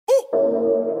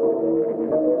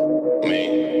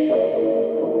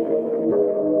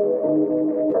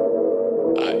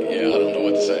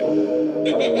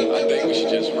I think we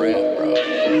should just rap, bro.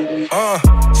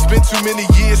 Spent too many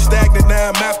years stagnant,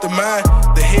 now I'm after mine.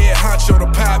 The head honcho, the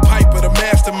Pied Piper, the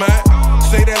mastermind.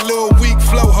 Say that little weak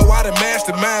flow, ho, I done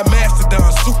mastermind. Mastodon,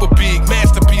 super big,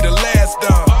 Master P, the last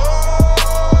done.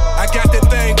 I got that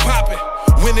thing poppin',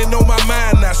 winning on my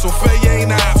mind now, so failure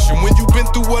ain't an option. When you been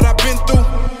through what I've been through,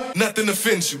 nothing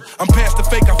offends you. I'm past the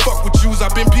fake, I fuck with yous,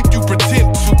 I've been peeped, you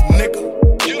pretend to, nigga.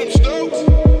 You them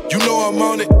stokes? You know I'm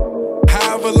on it.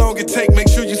 However long it take, make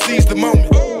sure you seize the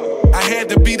moment. I had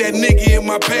to be that nigga in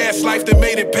my past life that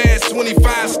made it past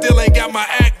 25, still ain't got my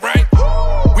act right.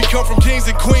 We come from kings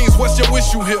and queens, what's your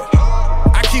issue here?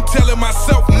 I keep telling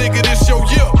myself, nigga, this your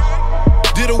year.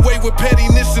 Did away with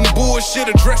pettiness and bullshit,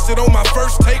 addressed it on my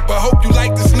first tape, but hope you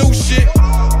like this new shit.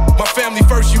 My family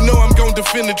first, you know I'm gon'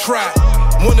 defend the tribe.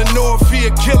 Wanna know if he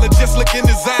a killer, just look in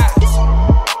his eyes.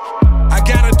 I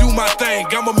gotta do my thing,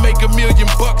 I'ma make $1 million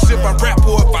if I rap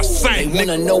or if I sing. They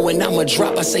wanna know when I'ma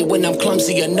drop, I say when I'm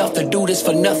clumsy enough to do this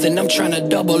for nothing. I'm tryna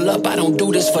double up, I don't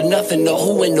do this for nothing. The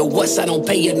who and the what's, I don't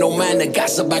pay it no mind. The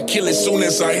gossip, I kill it soon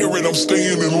as I hear it, I'm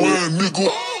staying in line,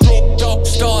 nigga. Dope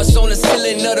stars on the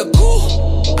ceiling of the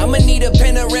cool. I'ma need a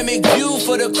panoramic view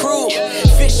for the crew.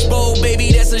 Fishbowl,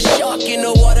 baby, that's a shark in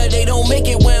the water. They don't make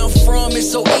it where I'm from.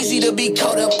 It's so easy to be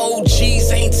caught up.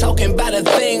 OGs ain't talking about a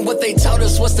thing. What they taught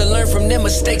us was to learn from their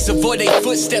mistakes. Avoid their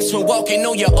footsteps when walking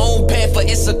on your own path. For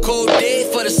it's a cold day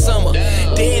for the summer.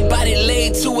 Dead body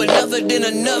laid to another than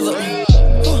another.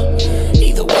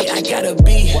 Either way, I gotta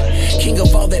be king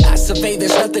of all that I survey.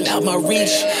 There's nothing out my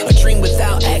reach. A dream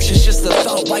without action's just a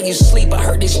thought while you sleep. I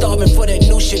heard they starving for that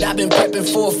new shit. I've been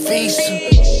prepping for a feast.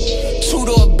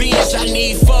 Two-door beans, I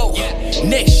need 4.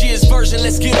 Next year's version,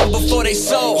 let's get them before they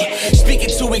sold. Speak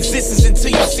it to existence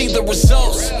until you see the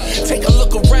results. Take a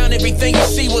look around, everything you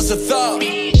see was a thought.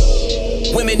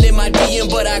 Women in my DM,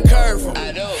 but I curve them.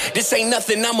 This ain't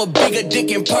nothing, I'm a bigger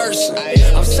dick in person.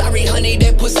 I'm sorry, honey,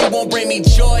 that pussy won't bring me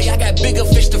joy. I got bigger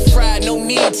fish to fry, no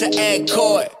need to add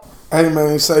koi. Hey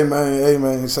man, say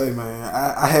man.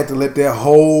 I had to let that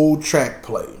whole track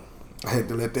play.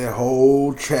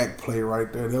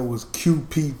 right there. That was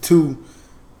QP2.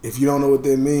 If you don't know what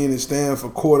that means, it stands for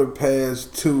quarter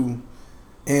past 2.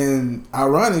 And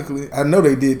ironically, I know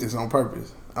they did this on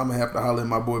purpose. I'm going to have to holler at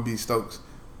my boy B Stokes.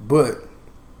 But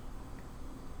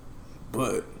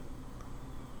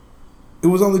it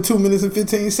was only 2 minutes and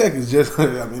 15 seconds. Just,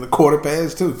 a quarter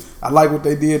past 2. I like what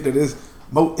they did to this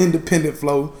more independent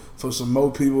flow for some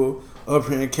more people up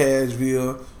here in Cashville. You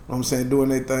know what I'm saying? Doing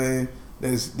their thing.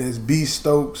 There's B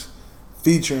Stokes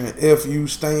featuring FU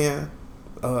Stan.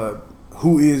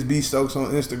 Who is B Stokes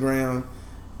on Instagram?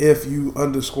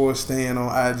 FU_Stan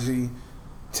on IG.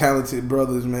 Talented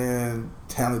brothers, man.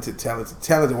 Talented.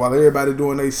 While everybody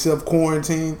doing their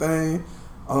self-quarantine thing.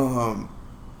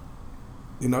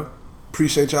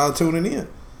 Appreciate y'all tuning in.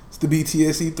 It's the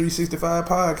BTSE 365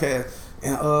 podcast.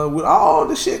 And with all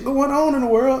the shit going on in the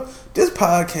world, this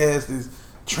podcast is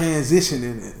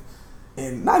transitioning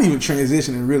and not even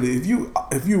transitioning really.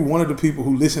 If you're one of the people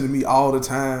who listen to me all the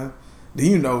time, then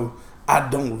you know I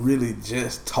don't really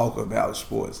just talk about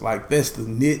sports. Like, that's the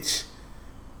niche.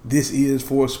 This is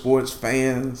for sports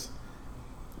fans.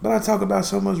 But I talk about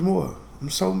so much more. I'm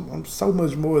so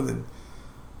much more than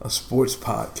a sports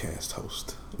podcast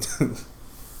host.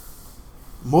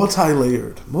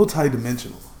 Multi-layered,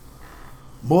 multi-dimensional,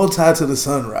 multi to the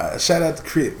sunrise. Shout out to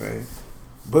Crit, man.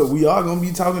 But we are going to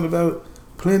be talking about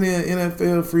plenty of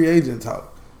NFL free agent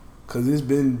talk, because it's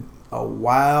been a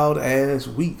wild ass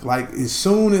week. Like, as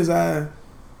soon as I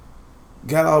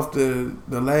got off the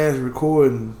last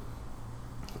recording,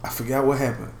 I forgot what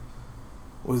happened.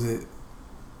 Was it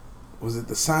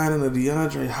the signing of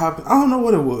DeAndre Hopkins? I don't know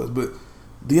what it was, but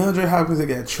DeAndre Hopkins had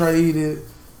got traded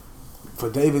for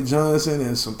David Johnson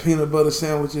and some peanut butter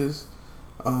sandwiches.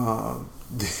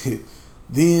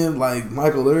 Then, like,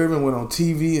 Michael Irvin went on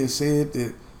TV and said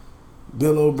that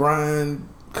Bill O'Brien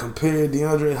compared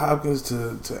DeAndre Hopkins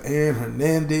to Aaron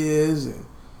Hernandez. And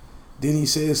then he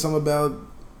said something about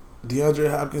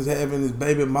DeAndre Hopkins having his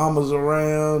baby mamas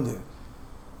around. And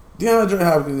DeAndre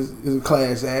Hopkins is a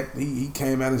class act. He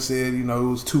came out and said, it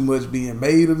was too much being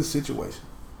made of the situation.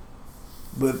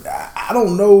 But I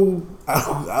don't know.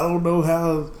 I don't know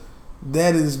how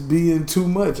that is being too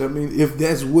much. I mean, if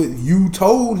that's what you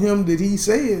told him that he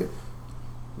said,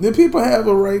 then people have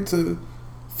a right to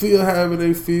feel however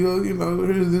they feel.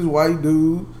 Here's this white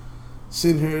dude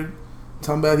sitting here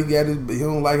talking about he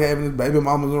don't like having his baby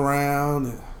mamas around.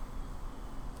 And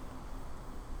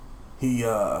he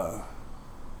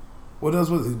what else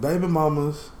was his baby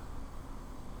mamas?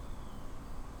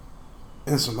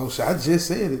 And some more shit. I just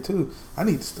said it too. I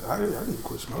need to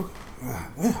quit smoking.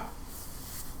 Damn.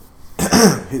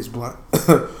 Hits blunt.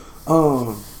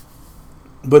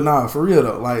 But nah, for real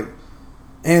though, like,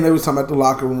 and they was talking about the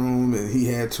locker room and he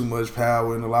had too much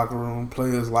power in the locker room.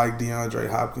 Players like DeAndre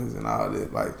Hopkins and all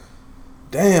that. Like,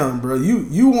 damn, bro,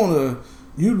 you'd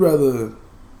rather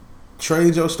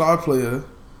trade your star player,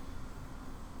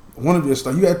 one of your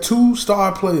star. You had 2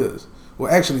 star players.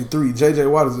 Well, actually 3. J.J.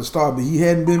 Watt is a star, but he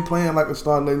hadn't been playing like a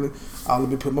star lately. I'll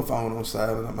be putting my phone on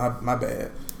silent. My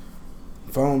bad.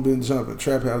 Phone been jumping.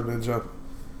 Trap house been jumping.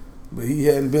 But he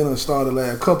hadn't been a star the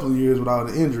last couple of years with all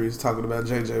the injuries, talking about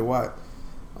J.J. Watt.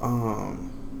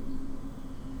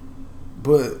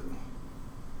 But,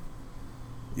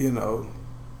 you know,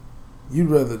 you'd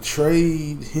rather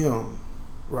trade him,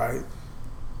 right,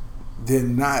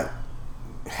 than not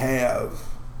have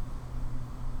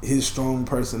his strong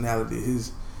personality,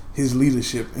 his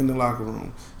leadership in the locker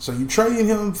room. So you trade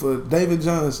him for David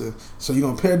Johnson. So you're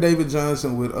going to pair David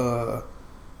Johnson with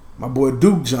my boy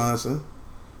Duke Johnson.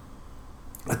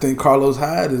 I think Carlos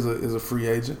Hyde is a free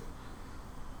agent.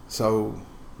 So,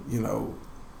 you know,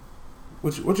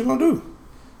 what you gonna do?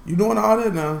 You doing all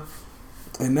that now,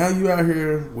 and now you out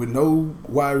here with no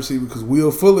wide receiver because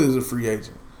Will Fuller is a free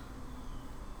agent.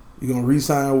 You're gonna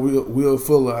re-sign Will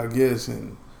Fuller, I guess,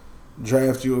 and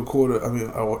draft you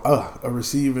a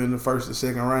receiver in the first or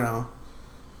second round.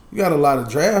 You got a lot of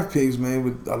draft picks, man,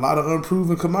 with a lot of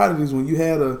unproven commodities. When you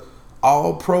had a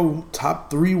all-pro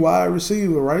top 3 wide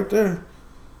receiver right there,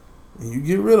 and you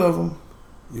get rid of them,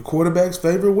 your quarterback's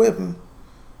favorite weapon,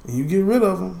 and you get rid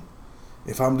of them.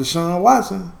 If I'm Deshaun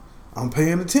Watson, I'm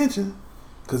paying attention,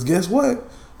 because guess what?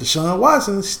 Deshaun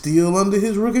Watson's still under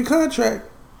his rookie contract.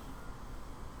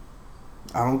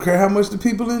 I don't care how much the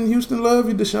people in Houston love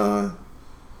you, Deshaun.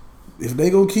 If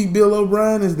they gonna keep Bill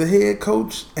O'Brien as the head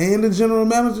coach and the general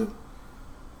manager,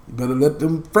 you better let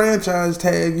them franchise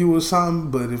tag you or something.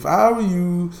 But if I were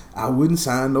you, I wouldn't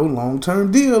sign no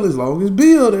long-term deal as long as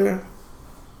Bill there.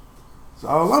 That's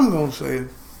all I'm gonna say.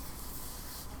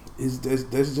 Is that's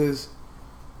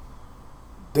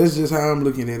just how I'm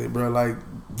looking at it, bro. Like,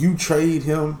 you trade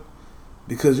him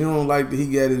because you don't like that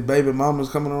he got his baby mamas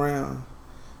coming around.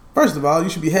 First of all, you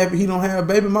should be happy he don't have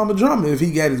baby mama drama if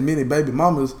he got as many baby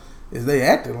mamas as they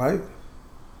acting like.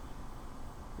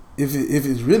 If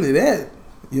it's really that,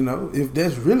 you know, if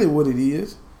that's really what it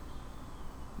is,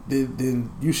 then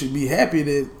you should be happy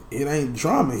that it ain't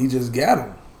drama. He just got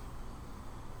them.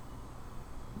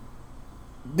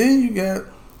 Then you got,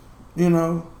 you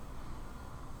know,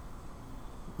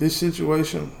 this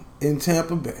situation in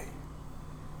Tampa Bay.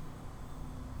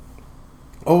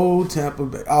 Oh, Tampa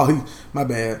Bay. Oh, my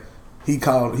bad. He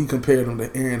compared him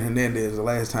to Aaron Hernandez. The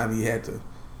last time he had to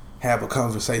have a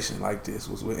conversation like this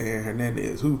was with Aaron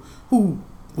Hernandez, who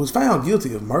was found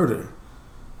guilty of murder.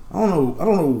 I don't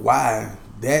know why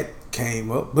that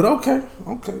came up, but okay,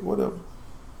 whatever.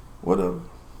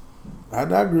 I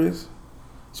digress.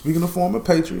 Speaking of former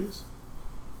Patriots,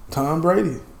 Tom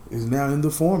Brady is now in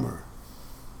the former.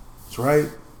 That's right.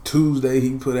 Tuesday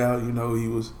he put out, you know, he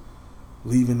was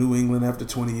leaving New England after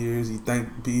 20 years. He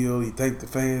thanked Bill. He thanked the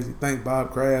fans. He thanked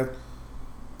Bob Kraft.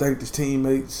 Thanked his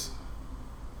teammates.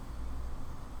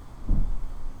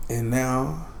 And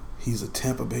now he's a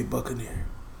Tampa Bay Buccaneer.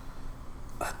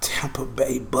 A Tampa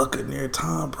Bay Buccaneer.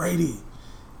 Tom Brady.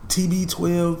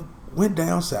 TB12 went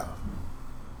down south.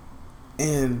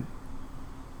 And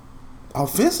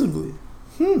offensively,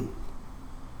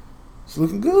 it's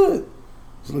looking good.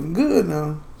 It's looking good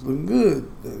now. It's looking good.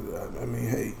 I mean,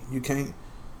 hey,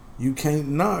 you can't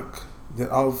knock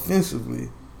that offensively.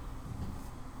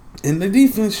 And the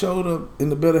defense showed up in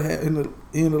the better half in the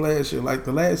end of last year. Like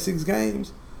the last 6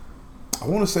 games, I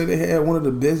want to say they had one of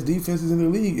the best defenses in the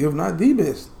league, if not the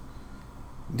best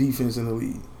defense in the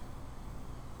league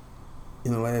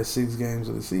in the last 6 games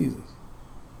of the season.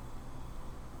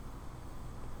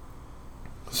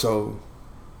 So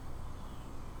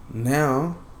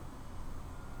now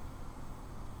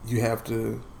you have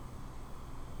to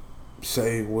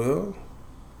say, well,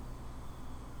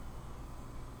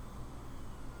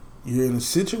 you're in a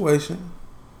situation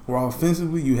where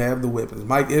offensively you have the weapons.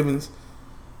 Mike Evans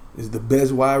is the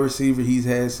best wide receiver he's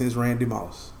had since Randy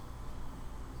Moss.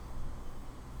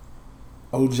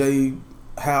 O.J.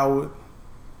 Howard,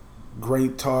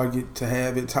 great target to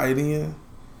have at tight end.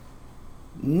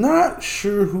 Not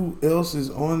sure who else is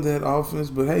on that offense,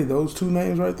 but hey, those 2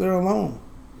 names right there alone.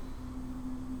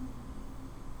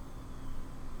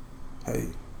 Hey,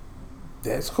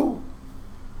 that's cool.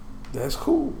 That's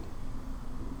cool.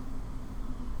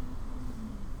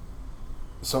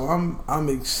 So I'm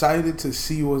excited to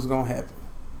see what's gonna happen.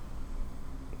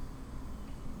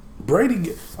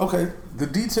 Brady, okay, the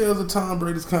details of Tom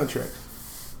Brady's contract.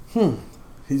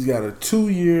 He's got a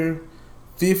 2-year,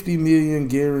 $50 million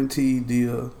guaranteed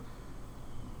deal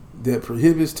that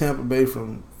prohibits Tampa Bay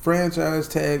from franchise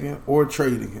tagging or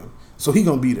trading him. So he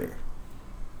gonna be there.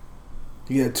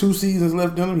 He got 2 seasons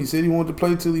left in him. He said he wanted to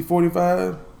play till he's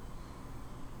 45.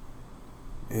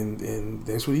 And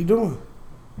that's what he's doing.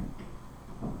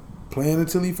 Playing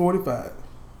until he's 45.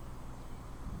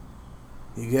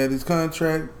 He got his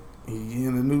contract. He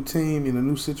in a new team, in a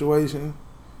new situation.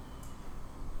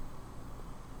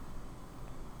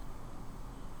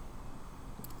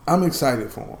 I'm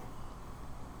excited for him.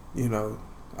 You know,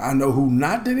 I know who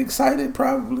not that excited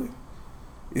probably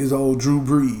is old Drew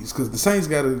Brees, because the Saints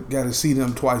gotta see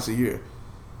them twice a year.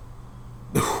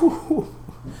 Drew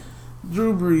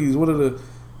Brees,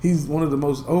 he's one of the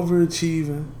most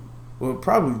overachieving, well,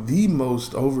 probably the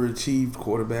most overachieved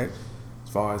quarterback as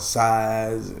far as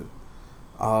size and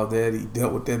all that. He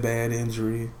dealt with that bad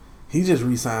injury. He just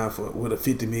re-signed with a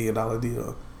 $50 million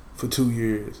deal for 2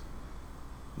 years.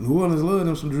 New Orleans love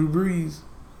them some Drew Brees.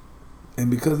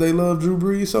 And because they love Drew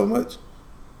Brees so much,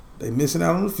 they missing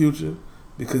out on the future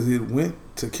because it went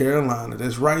to Carolina.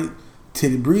 That's right.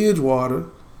 Teddy Bridgewater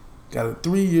got a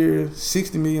 3-year,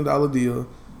 $60 million deal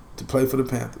to play for the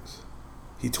Panthers.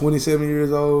 He's 27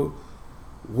 years old.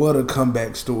 What a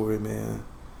comeback story, man.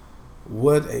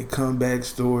 What a comeback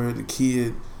story. The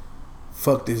kid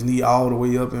fucked his knee all the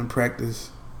way up in practice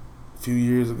a few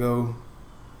years ago.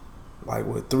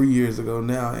 3 years ago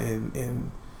now.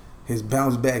 And his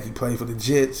bounce back, he played for the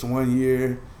Jets 1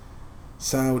 year,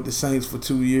 signed with the Saints for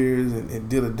 2 years, and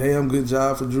did a damn good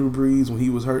job for Drew Brees when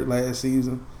he was hurt last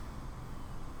season.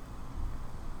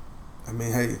 I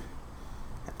mean, hey,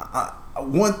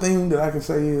 one thing that I can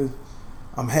say is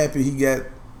I'm happy he got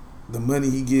the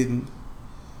money he getting.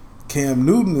 Cam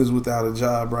Newton is without a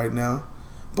job right now.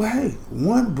 But hey,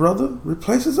 one brother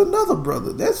replaces another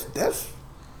brother.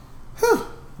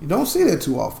 You don't see that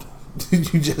too often.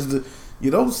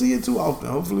 You don't see it too often.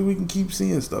 Hopefully we can keep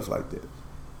seeing stuff like that.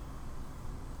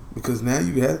 Because now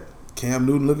you got Cam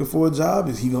Newton looking for a job.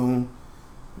 Is he going to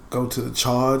go to the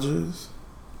Chargers?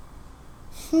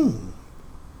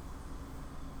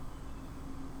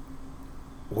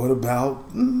 What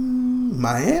about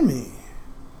Miami?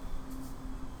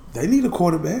 They need a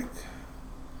quarterback.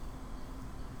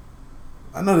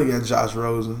 I know they got Josh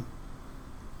Rosen.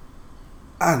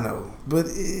 I know. But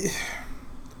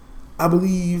I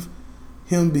believe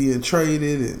him being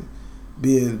traded and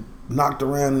being knocked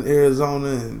around in Arizona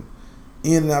and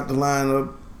in and out the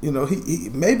lineup, you know, he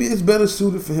maybe it's better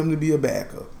suited for him to be a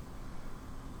backup.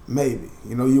 Maybe.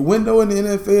 You know, your window in the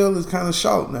NFL is kind of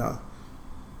short now.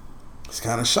 It's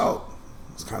kind of short.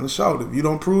 If you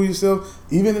don't prove yourself,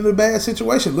 even in a bad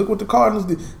situation, look what the Cardinals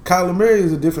did. Kyler Murray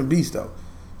is a different beast, though.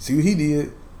 See what he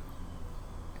did.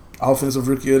 Offensive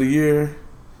Rookie of the Year.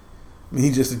 I mean,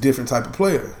 he's just a different type of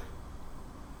player.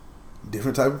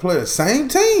 Same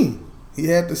team. He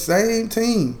had the same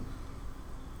team.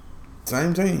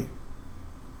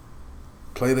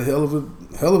 Played a hell of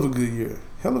a good year.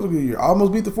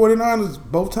 Almost beat the 49ers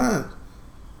both times.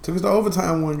 Took us to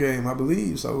overtime one game, I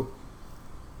believe. So,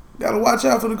 got to watch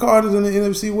out for the Cardinals in the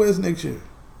NFC West next year.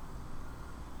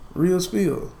 Real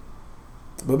spiel.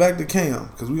 But back to Cam,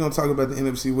 because we're going to talk about the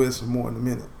NFC West more in a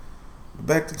minute. But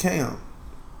back to Cam.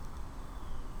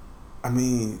 I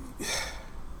mean,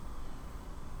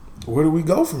 where do we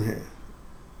go from here?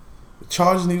 The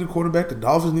Chargers need a quarterback. The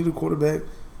Dolphins need a quarterback.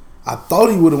 I thought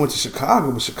he would have went to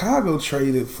Chicago, but Chicago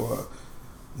traded for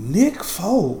Nick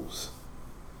Foles.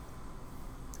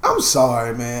 I'm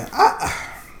sorry, man.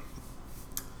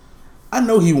 I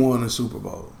know he won a Super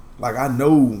Bowl. Like, I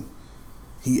know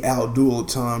he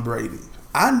outdueled Tom Brady.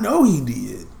 I know he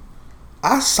did.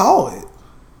 I saw it.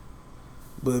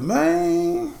 But,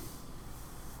 man,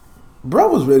 bro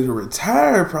was ready to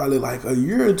retire probably like a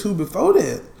year or two before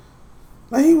that.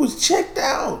 Like, he was checked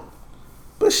out.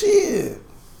 But shit,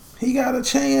 he got a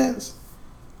chance.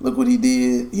 Look what he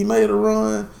did. He made a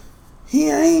run. He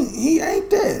ain't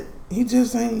that. He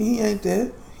ain't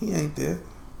that.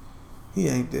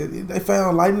 They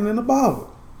found lightning in a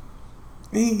bottle.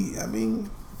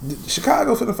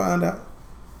 Chicago finna find out.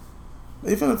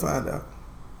 They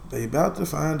about to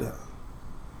find out.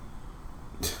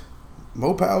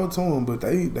 More power to them, but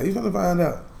they finna find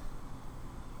out.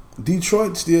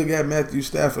 Detroit still got Matthew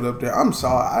Stafford up there. I'm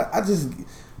sorry. I just,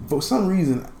 for some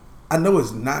reason, I know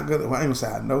it's not gonna. Well, I ain't gonna say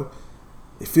I know.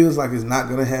 It feels like it's not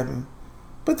gonna happen.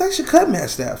 But they should cut Matt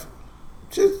Stafford.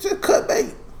 Just cut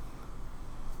bait.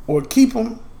 Or keep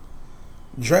him.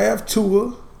 Draft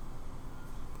Tua.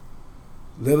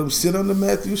 Let him sit under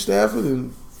Matthew Stafford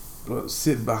and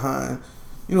sit behind.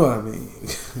 You know what I mean?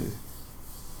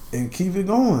 And keep it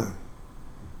going.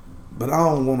 But I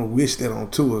don't want to wish that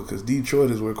on Tua because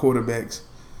Detroit is where quarterbacks,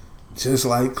 just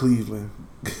like Cleveland,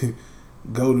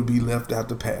 go to be left out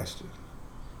the pasture.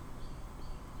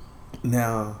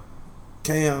 Now,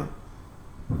 Cam,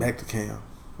 back to Cam.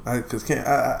 Because Cam,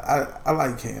 I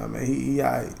like Cam, man. He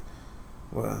alright.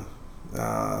 Well,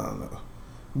 I don't know.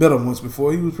 Met him once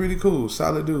before. He was pretty cool.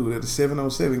 Solid dude at the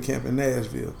 707 camp in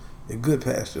Nashville. In good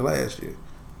pasture last year.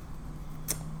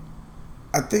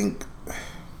 I think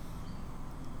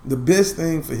the best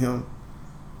thing for him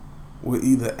would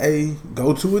either A,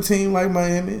 go to a team like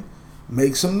Miami,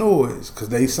 make some noise, because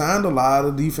they signed a lot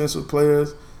of defensive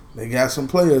players. They got some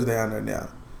players down there now.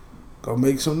 Go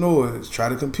make some noise. Try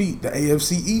to compete. The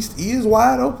AFC East is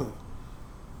wide open.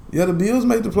 Yeah, the Bills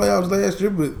made the playoffs last year,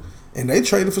 and they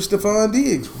traded for Stephon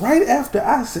Diggs. Right after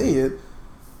I said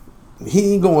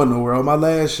he ain't going nowhere on my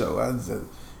last show. I said,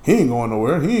 he ain't going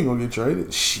nowhere. He ain't going to get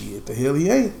traded. Shit, the hell he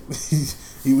ain't.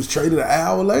 He was traded an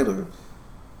hour later.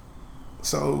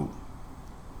 So,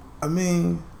 I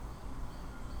mean,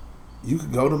 you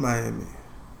could go to Miami,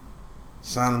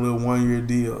 sign a little 1-year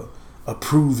deal,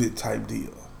 approve it type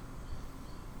deal.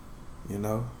 You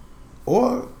know?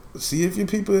 Or see if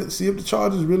the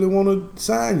Chargers really want to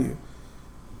sign you.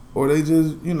 Or they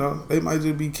just, they might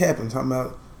just be capping, talking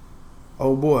about,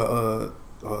 oh boy,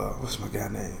 what's my guy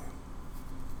name?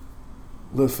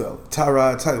 Little fella,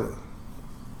 Tyrod Taylor.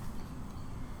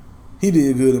 He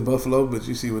did good in Buffalo, but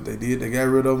you see what they did. They got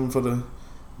rid of him for the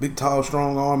big, tall,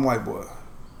 strong arm white boy.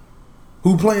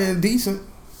 Who playing decent.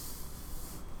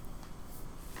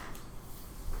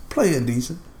 But he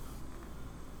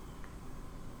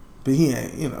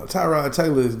ain't, Tyrod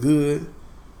Taylor is good.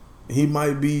 He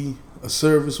might be a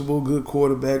serviceable, good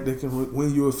quarterback that can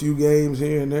win you a few games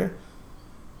here and there.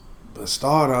 But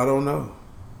starter, I don't know.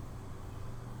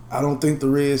 I don't think the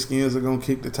Redskins are going to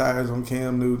kick the tires on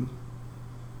Cam Newton.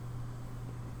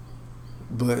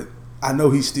 But I know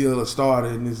he's still a starter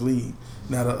in this league.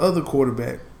 Now, the other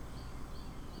quarterback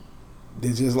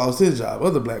that just lost his job,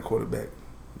 other black quarterback,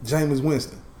 Jameis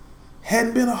Winston,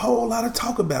 hadn't been a whole lot of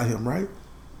talk about him, right?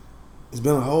 It's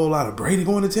been a whole lot of Brady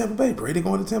going to Tampa Bay, but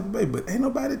ain't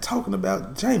nobody talking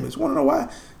about Jameis. Want to know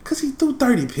why? Because he threw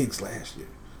 30 picks last year.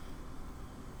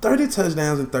 30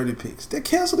 touchdowns and 30 picks. They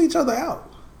canceled each other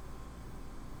out.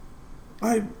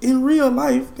 Like, in real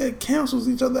life, that cancels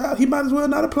each other out. He might as well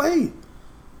not have played.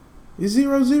 It's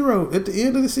 0-0 at the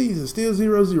end of the season. Still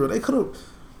 0-0. They could have,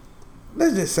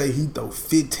 let's just say he throw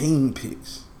 15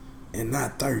 picks and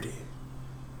not 30.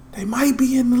 They might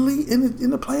be in the league,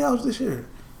 in the playoffs this year.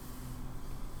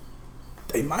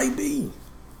 They might be.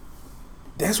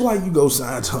 That's why you go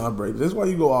sign Tom Brady. That's why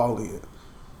you go all in.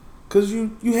 Because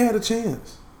you had a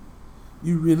chance.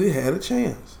 You really had a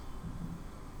chance.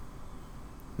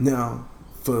 Now,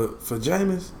 for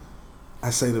Jameis, I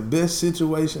say the best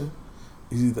situation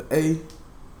is either A,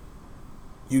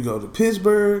 you go to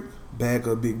Pittsburgh, back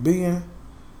up Big Ben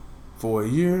for a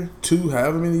year, 2,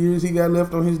 however many years he got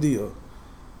left on his deal,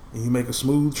 and you make a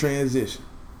smooth transition.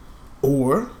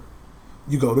 Or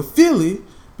you go to Philly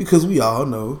because we all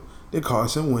know that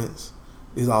Carson Wentz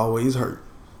is always hurt,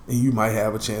 and you might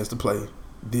have a chance to play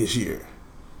this year.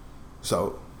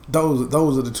 So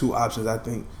those are the two options I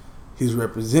think his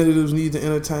representatives need to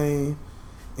entertain,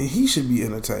 and he should be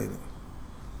entertaining.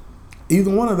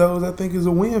 Either one of those, I think, is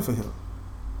a win for him.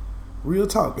 Real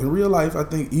talk. In real life, I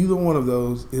think either one of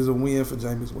those is a win for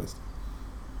Jameis Winston.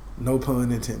 No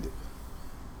pun intended.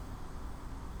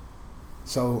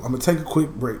 So I'm going to take a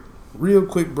quick break. Real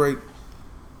quick break.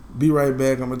 Be right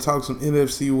back. I'm going to talk some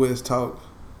NFC West talk.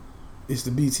 It's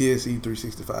the BTSE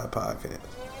 365 podcast.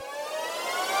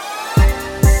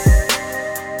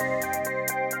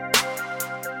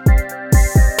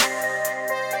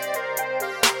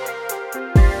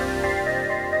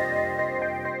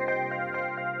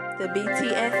 The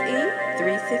BTSE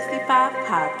 365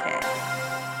 podcast.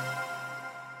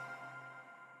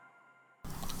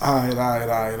 All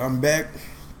right. I'm back.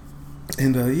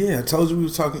 And I told you we were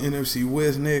talking NFC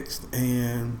West next.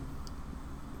 And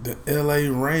the LA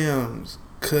Rams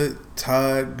cut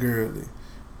Todd Gurley.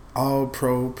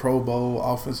 All-Pro, Pro Bowl,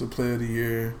 Offensive Player of the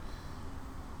Year.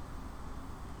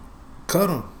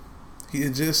 Cut him. He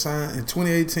had just signed, in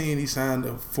 2018, he signed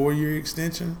a 4-year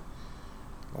extension,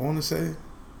 I want to say.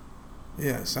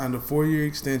 Yeah, signed a 4-year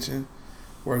extension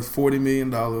worth $40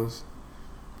 million.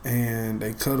 And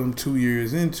they cut him 2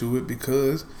 years into it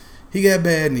because he got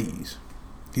bad knees.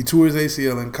 He tore his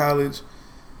ACL in college.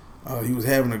 He was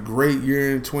having a great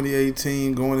year in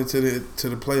 2018 going into the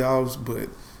playoffs, but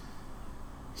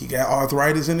he got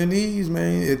arthritis in the knees,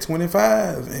 man, at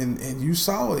 25. And you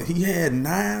saw it. He had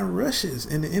 9 rushes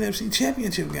in the NFC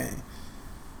Championship game.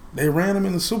 They ran him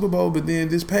in the Super Bowl, but then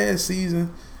this past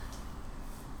season,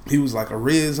 he was like a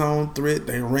red zone threat.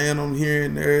 They ran him here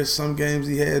and there. Some games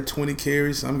he had 20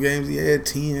 carries. Some games he had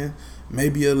 10,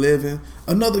 maybe 11.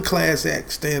 Another class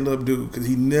act stand-up dude, because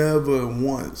he never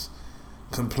once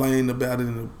complained about it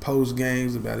in the post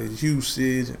games, about his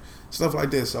usage and stuff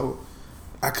like that. So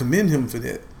I commend him for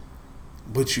that.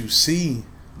 But you see,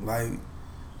 like,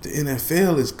 the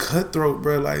NFL is cutthroat,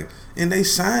 bro. Like, and they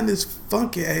signed this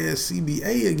funky ass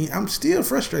CBA again. I'm still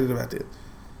frustrated about that,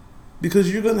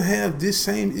 because you're gonna have this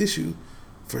same issue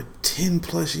for 10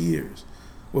 plus years,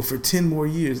 or for 10 more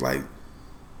years. Like,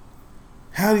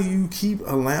 how do you keep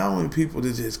allowing people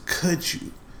to just cut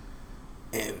you,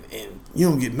 and you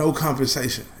don't get no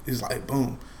compensation? It's like,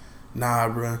 boom, nah,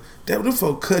 bro. That the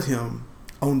folk cut him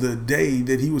on the day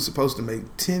that he was supposed to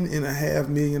make $10.5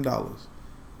 million.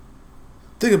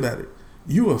 Think about it.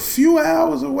 You a few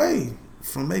hours away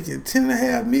from making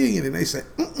 $10.5 million, and they say,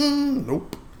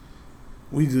 nope,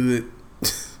 we good.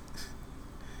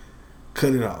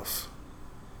 Cut it off.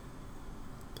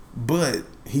 But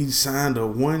he signed a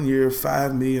 1-year,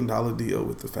 $5 million deal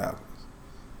with the Falcons.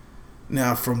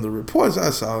 Now, from the reports I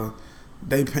saw,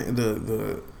 they pay,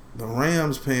 the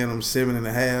Rams paying them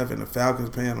 $7.5, and the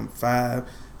Falcons paying them $5.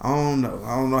 I don't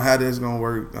know how that's gonna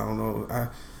work. I don't know.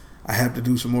 I have to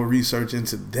do some more research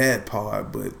into that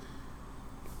part, but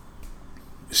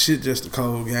shit, just a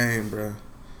cold game, bro.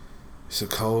 It's a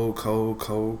cold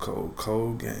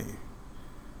game.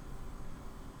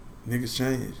 Niggas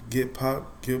change. Get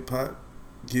pop,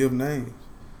 give names.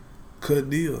 Cut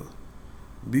deal.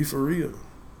 Be for real.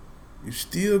 You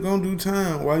still gonna do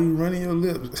time while you running your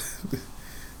lips.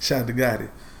 Shout to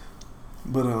Gotti.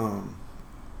 But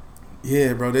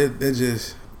yeah, bro, that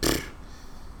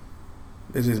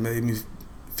just made me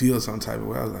feel some type of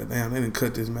way. I was like, damn, they didn't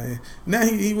cut this man. Now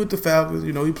he with the Falcons.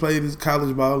 You know, he played his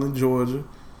college ball in Georgia.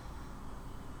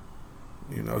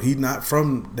 You know, he's not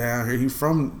from down here. He's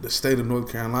from the state of North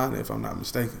Carolina, if I'm not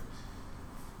mistaken.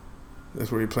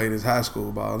 That's where he played his high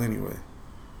school ball anyway.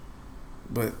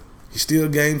 But he's still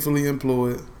gainfully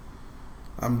employed.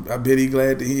 I bet he's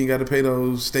glad that he ain't got to pay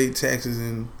those state taxes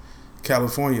in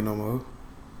California no more.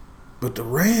 But the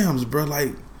Rams, bro,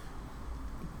 like,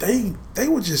 they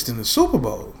were just in the Super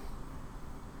Bowl.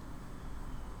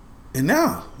 And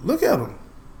now, look at them.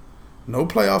 No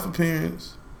playoff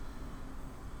appearance.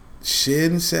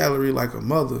 Shedding salary like a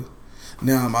mother.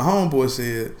 Now, my homeboy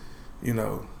said, you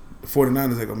know, the 49ers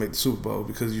ain't going to make the Super Bowl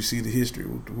because you see the history.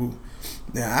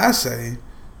 Now, I say,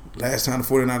 last time the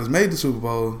 49ers made the Super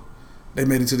Bowl, they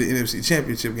made it to the NFC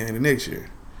Championship game the next year.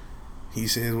 He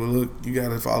says, well, look, you got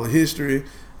to follow history.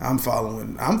 I'm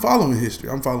following history.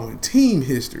 I'm following team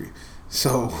history.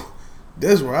 So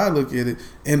that's where I look at it.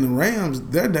 And the Rams,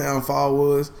 their downfall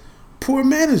was poor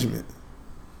management.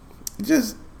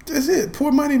 That's it.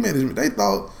 Poor money management. They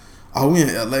thought, oh, we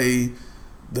in LA.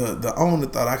 The owner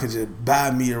thought I could just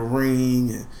buy me a ring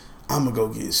and I'm going to go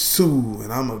get Sue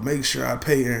and I'm going to make sure I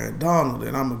pay Aaron Donald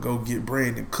and I'm going to go get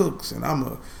Brandon Cooks and I'm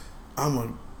going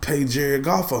to pay Jared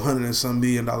Goff $100 and some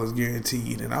million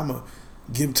guaranteed and I'm going to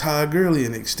give Todd Gurley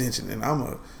an extension and I'm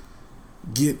going to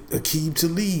get Aqib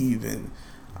Talib and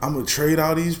I'm going to trade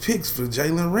all these picks for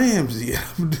Jalen Ramsey.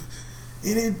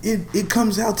 And it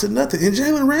comes out to nothing. And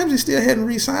Jalen Ramsey still hadn't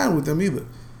re-signed with them either.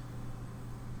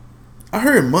 I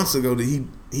heard months ago that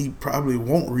he probably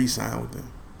won't re-sign with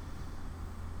them.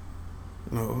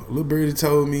 You know, Lil Birdie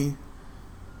told me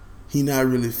he not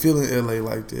really feeling LA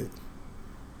like that.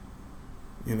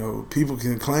 You know, people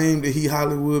can claim that he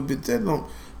Hollywood, but that don't.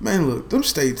 Man, look, them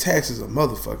state taxes a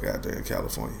motherfucker out there in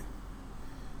California.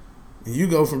 And you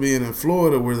go from being in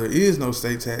Florida where there is no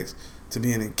state tax to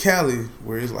being in Cali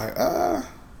where it's like,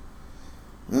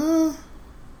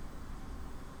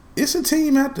 it's a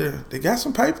team out there. They got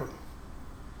some paper.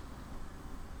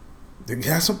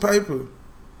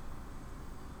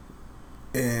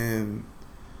 And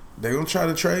they're going to try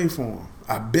to trade for him.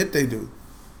 I bet they do.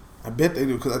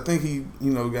 Because I think he,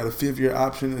 you know, got a 5-year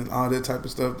option and all that type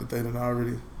of stuff that they done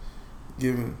already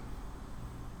given.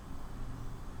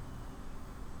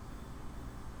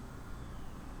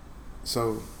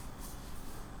 So,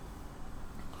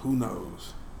 who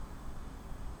knows?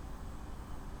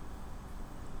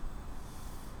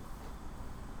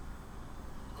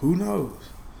 Who knows?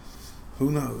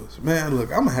 Man, look,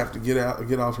 I'm going to have to get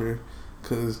off here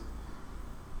because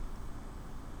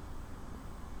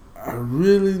I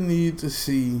really need to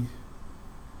see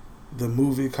the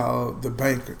movie called The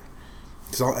Banker.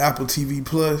 It's on Apple TV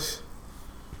Plus.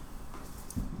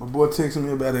 My boy texting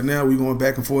me about it now. We going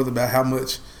back and forth about how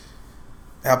much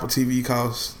Apple TV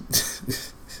costs.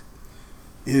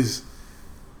 It's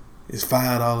it's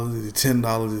 $5, it's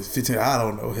 $10, it's $15. I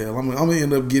don't know. Hell, I'm gonna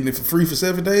end up getting it for free for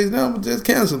 7 days. Now I'm gonna just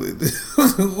cancel it.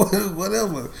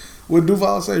 Whatever. What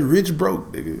Duval say? Rich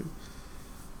broke, nigga.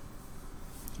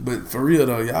 But for real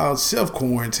though, y'all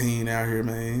self-quarantine out here,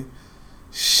 man.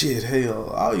 Shit, hell.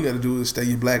 All you gotta do is stay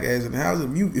your black ass in the house.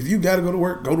 If you gotta go to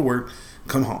work,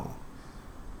 come home.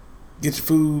 Get your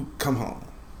food, come home.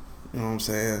 You know what I'm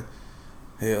saying?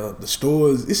 Hell, the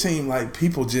stores, it seemed like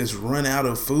people just run out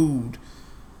of food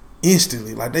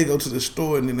instantly. Like they go to the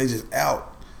store and then they just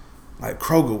out. Like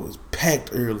Kroger was packed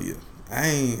earlier. I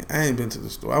ain't been to the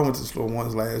store. I went to the store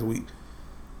once last week.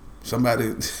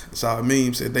 Somebody saw a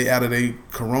meme, said they out of their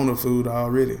Corona food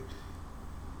already.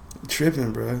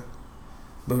 Tripping, bruh.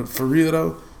 But for real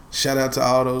though, shout out to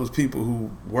all those people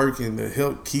who working to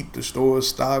help keep the stores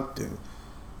stocked and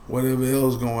whatever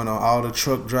else going on. All the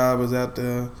truck drivers out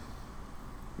there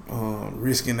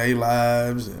risking their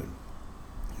lives and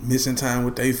missing time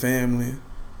with their family.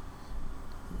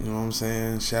 You know what I'm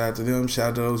saying? Shout out to them. Shout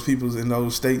out to those people in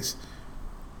those states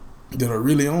that are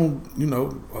really on,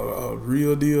 a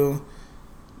real deal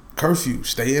curfew.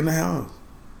 Stay in the house.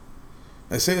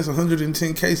 They say it's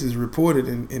 110 cases reported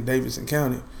in Davidson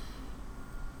County.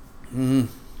 I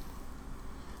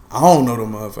don't know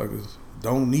them motherfuckers.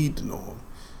 Don't need to know them.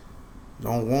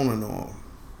 Don't want to know them.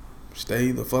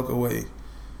 Stay the fuck away.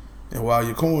 And while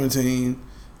you're quarantined,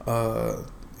 and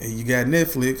you got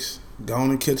Netflix, go on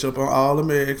and catch up on All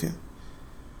American.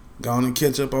 Go on and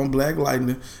catch up on Black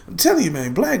Lightning. I'm telling you,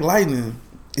 man, Black Lightning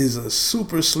is a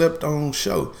super slept on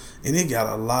show. And it got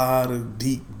a lot of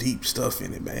deep stuff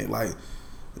in it, man. Like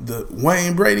the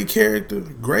Wayne Brady character,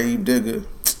 Gravedigger,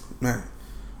 man,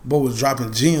 boy was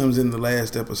dropping gems in the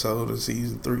last episode of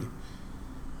season 3.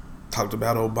 Talked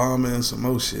about Obama and some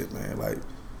more shit, man. Like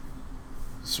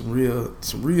some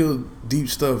real deep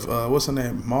stuff. What's her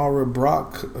name? Mara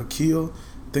Brock Akil.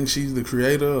 I think she's the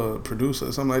creator or producer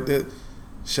or something like that.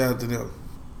 Shout out to them.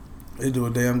 They do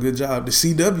a damn good job. The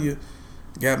CW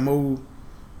got more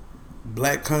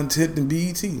black content than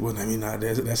BET. Well, I mean,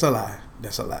 that's a lie.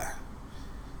 That's a lie.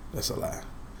 That's a lie.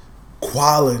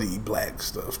 Quality black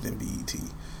stuff than BET.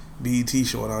 BET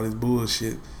showing all this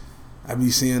bullshit. I be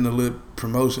seeing the little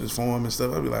promotions for him and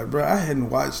stuff. I be like, bro, I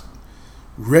hadn't watched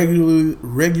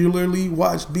regularly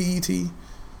watched BET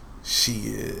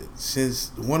shit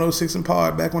since 106 and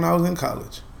Park back when I was in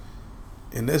college.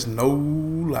 And that's no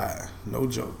lie, no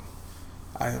joke.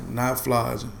 I am not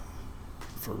flogging.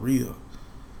 For real.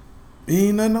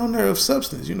 Ain't nothing on there of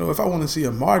substance. If I want to see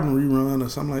a Martin rerun or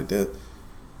something like that,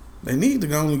 they need to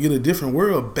go and get A Different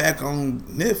World back on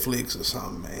Netflix or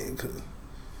something, man. Cause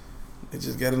they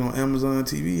just got it on Amazon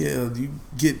TV. Hell, you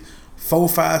get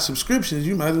 4-5 subscriptions,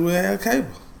 you might as well have cable.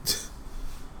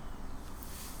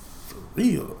 For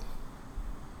real.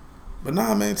 But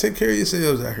nah, man, take care of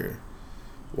yourselves out here.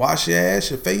 Wash your ass,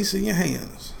 your face, and your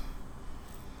hands.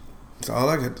 That's all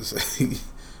I got to say.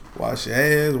 Wash your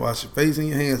ass, wash your face, and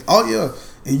your hands. Oh, yeah.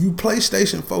 And you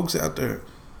PlayStation folks out there,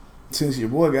 since your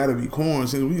boy got to be quarantined,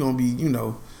 since we going to be,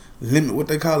 limit what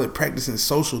they call it, practicing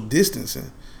social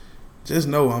distancing, just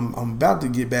know I'm about to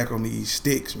get back on these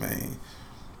sticks, man.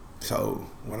 So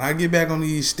when I get back on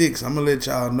these sticks, I'm going to let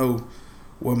y'all know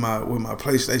what my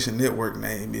PlayStation Network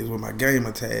name is, what my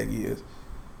gamer tag is.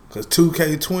 Because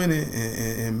 2K20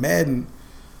 and Madden,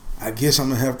 I guess I'm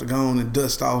going to have to go on and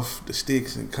dust off the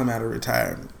sticks and come out of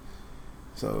retirement.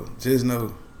 So just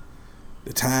know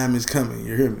the time is coming.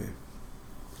 You hear me?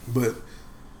 But,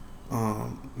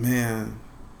 man,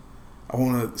 I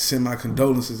want to send my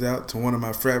condolences out to one of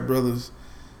my frat brothers.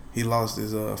 He lost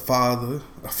his father.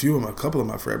 A couple of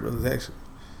my frat brothers, actually.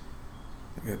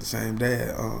 I got the same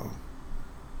dad.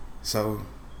 So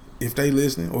if they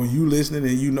listening or you listening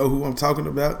and you know who I'm talking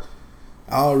about,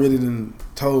 I already done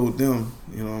told them,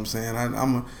 you know what I'm saying?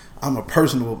 I'm a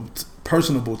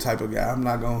personable type of guy. I'm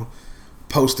not going to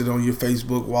post it on your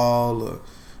Facebook wall or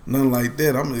nothing like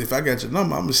that. If I got your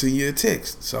number, I'm going to send you a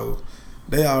text. So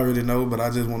they already know, but I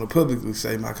just want to publicly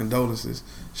say my condolences.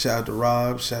 Shout out to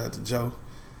Rob. Shout out to Joe.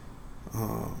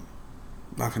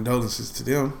 My condolences to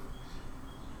them.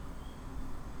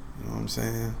 You know what I'm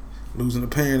saying? Losing a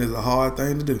parent is a hard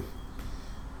thing to do.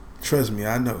 Trust me,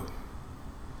 I know.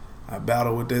 I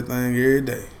battle with that thing every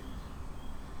day.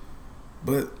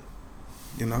 But,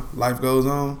 life goes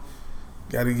on.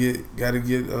 You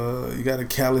gotta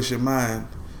callous your mind.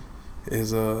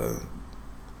 As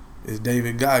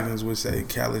David Goggins would say,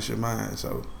 callous your mind.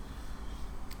 So,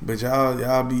 but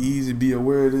y'all be easy, be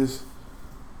aware of this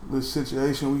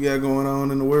situation we got going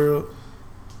on in the world.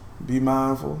 Be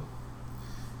mindful.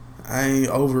 I ain't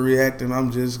overreacting.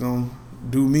 I'm just gonna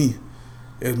do me.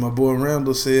 As my brother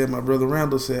Randall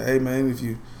said, hey man, if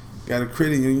you got a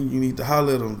credit union, you need to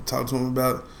holler at them, talk to them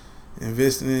about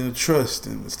investing in a trust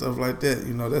and stuff like that.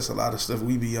 You know, that's a lot of stuff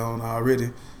we be on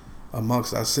already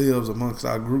amongst ourselves, amongst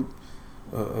our group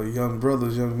of young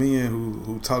brothers, young men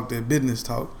who talk their business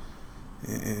talk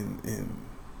and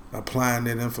applying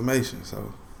that information.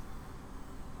 So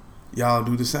y'all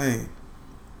do the same.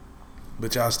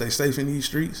 But y'all stay safe in these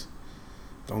streets.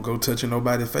 Don't go touching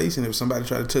nobody's face, and if somebody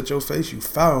try to touch your face, you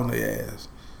foul on their ass.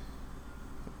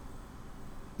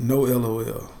 No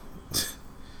LOL.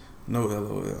 No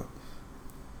LOL.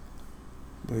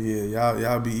 But yeah,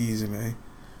 y'all be easy, man.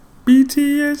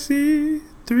 BTSE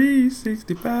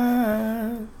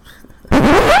 365.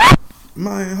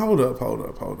 Man, hold up.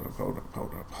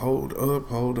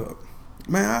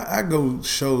 Man, I go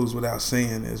shows without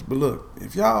saying this, but look,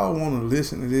 if y'all want to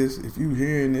listen to this, if you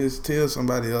hearing this, tell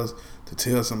somebody else to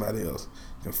tell somebody else.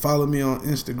 You can follow me on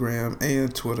Instagram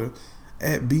and Twitter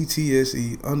at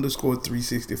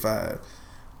BTSE_365.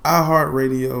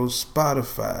 iHeartRadio,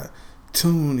 Spotify,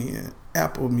 TuneIn,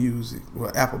 Apple Music,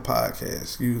 Apple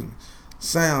Podcasts,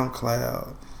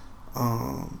 SoundCloud,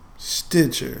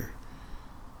 Stitcher.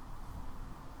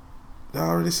 Did I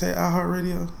already say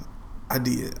iHeartRadio? I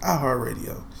did.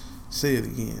 iHeartRadio. Say it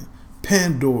again.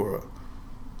 Pandora.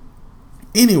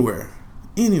 Anywhere.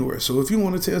 So if you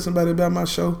want to tell somebody about my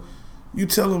show, you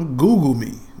tell them Google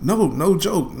me. No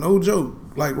joke.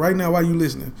 Like right now while you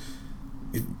listening.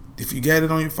 If you got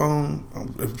it on your phone,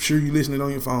 I'm sure you listening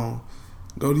on your phone,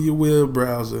 go to your web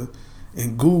browser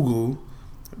and Google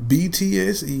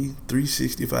BTSE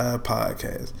 365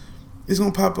 podcast. It's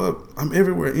going to pop up. I'm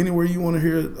everywhere. Anywhere you want to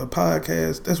hear a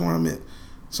podcast, that's where I'm at.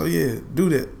 So yeah, do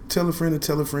that. Tell a friend,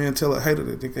 tell a hater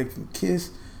that they can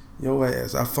kiss your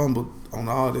ass. I fumbled on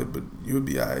all that, but you'll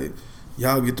be alright.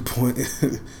 Y'all get the point.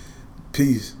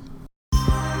 Peace.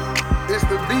 It's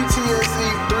the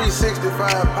BTSE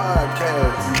 365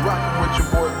 podcast. You rockin' with your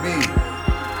boy B.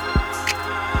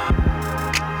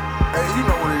 Hey, you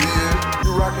know what it is.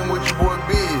 You rockin' with your boy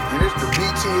B, and it's the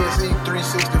BTSE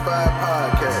 365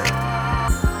 podcast.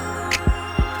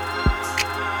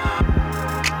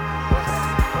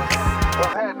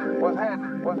 What's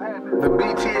happening? The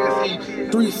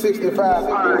BTSE 365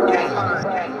 podcast.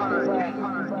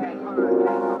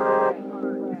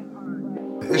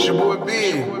 It's your boy B.